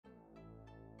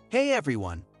Hey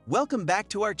everyone, welcome back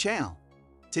to our channel.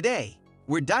 Today,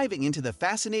 we're diving into the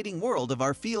fascinating world of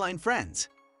our feline friends.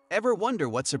 Ever wonder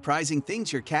what surprising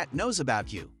things your cat knows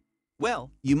about you? Well,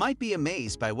 you might be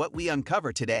amazed by what we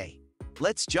uncover today.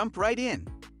 Let's jump right in.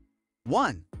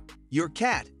 1. Your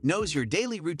cat knows your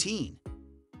daily routine.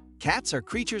 Cats are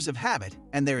creatures of habit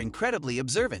and they're incredibly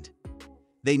observant.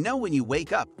 They know when you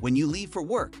wake up, when you leave for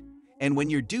work, and when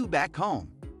you're due back home.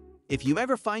 If you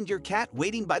ever find your cat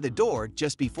waiting by the door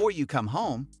just before you come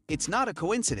home, it's not a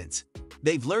coincidence.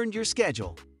 They've learned your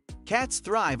schedule. Cats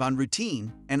thrive on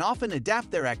routine and often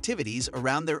adapt their activities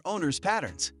around their owner's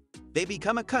patterns. They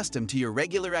become accustomed to your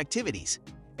regular activities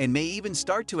and may even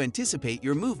start to anticipate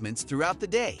your movements throughout the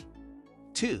day.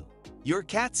 2. Your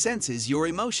cat senses your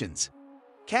emotions.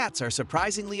 Cats are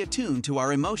surprisingly attuned to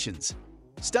our emotions.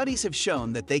 Studies have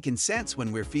shown that they can sense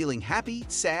when we're feeling happy,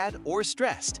 sad, or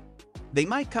stressed. They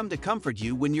might come to comfort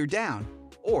you when you're down,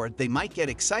 or they might get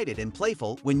excited and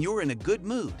playful when you're in a good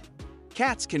mood.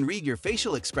 Cats can read your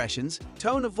facial expressions,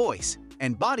 tone of voice,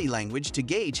 and body language to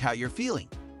gauge how you're feeling.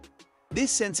 This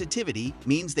sensitivity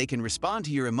means they can respond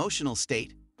to your emotional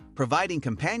state, providing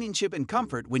companionship and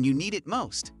comfort when you need it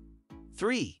most.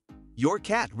 3. Your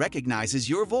cat recognizes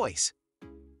your voice.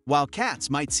 While cats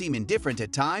might seem indifferent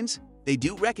at times, they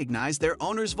do recognize their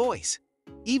owner's voice.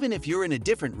 Even if you're in a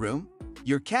different room,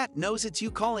 your cat knows it's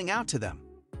you calling out to them.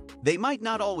 They might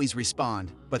not always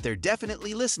respond, but they're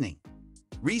definitely listening.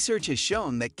 Research has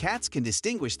shown that cats can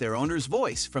distinguish their owner's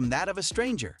voice from that of a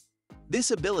stranger.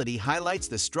 This ability highlights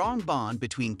the strong bond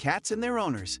between cats and their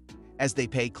owners, as they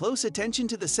pay close attention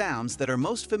to the sounds that are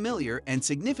most familiar and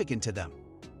significant to them.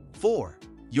 4.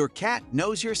 Your cat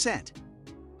knows your scent.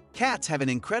 Cats have an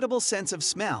incredible sense of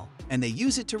smell, and they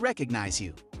use it to recognize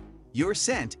you. Your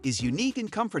scent is unique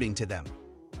and comforting to them.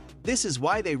 This is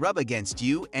why they rub against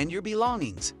you and your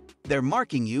belongings. They're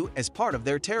marking you as part of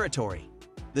their territory.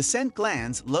 The scent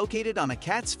glands located on a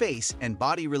cat's face and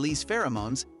body release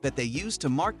pheromones that they use to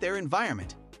mark their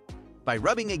environment. By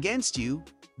rubbing against you,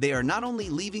 they are not only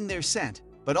leaving their scent,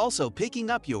 but also picking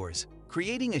up yours,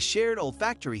 creating a shared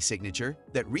olfactory signature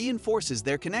that reinforces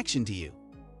their connection to you.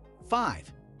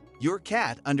 5. Your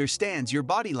cat understands your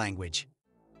body language.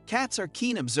 Cats are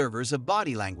keen observers of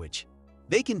body language.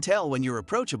 They can tell when you're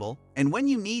approachable and when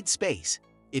you need space.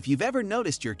 If you've ever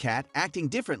noticed your cat acting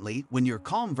differently when you're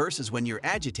calm versus when you're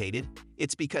agitated,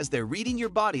 it's because they're reading your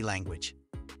body language.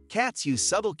 Cats use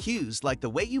subtle cues like the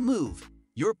way you move,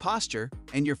 your posture,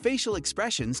 and your facial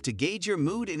expressions to gauge your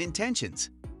mood and intentions.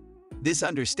 This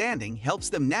understanding helps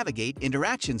them navigate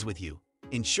interactions with you,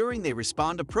 ensuring they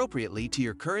respond appropriately to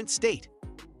your current state.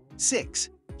 6.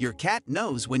 Your cat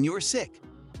knows when you're sick.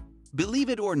 Believe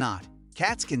it or not,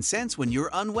 cats can sense when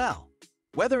you're unwell.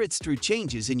 Whether it's through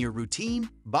changes in your routine,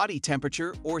 body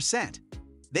temperature, or scent,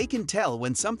 they can tell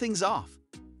when something's off.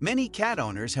 Many cat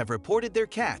owners have reported their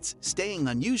cats staying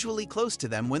unusually close to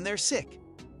them when they're sick.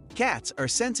 Cats are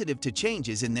sensitive to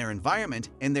changes in their environment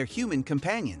and their human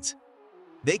companions.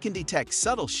 They can detect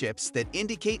subtle shifts that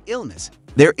indicate illness.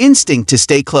 Their instinct to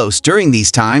stay close during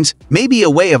these times may be a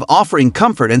way of offering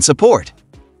comfort and support.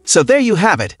 So there you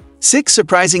have it, 6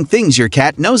 surprising things your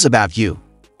cat knows about you.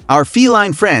 Our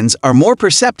feline friends are more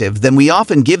perceptive than we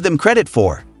often give them credit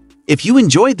for. If you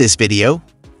enjoyed this video,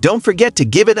 don't forget to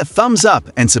give it a thumbs up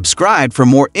and subscribe for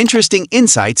more interesting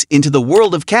insights into the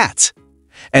world of cats.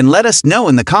 And let us know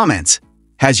in the comments,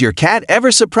 has your cat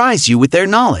ever surprised you with their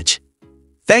knowledge?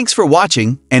 Thanks for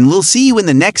watching, and we'll see you in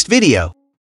the next video.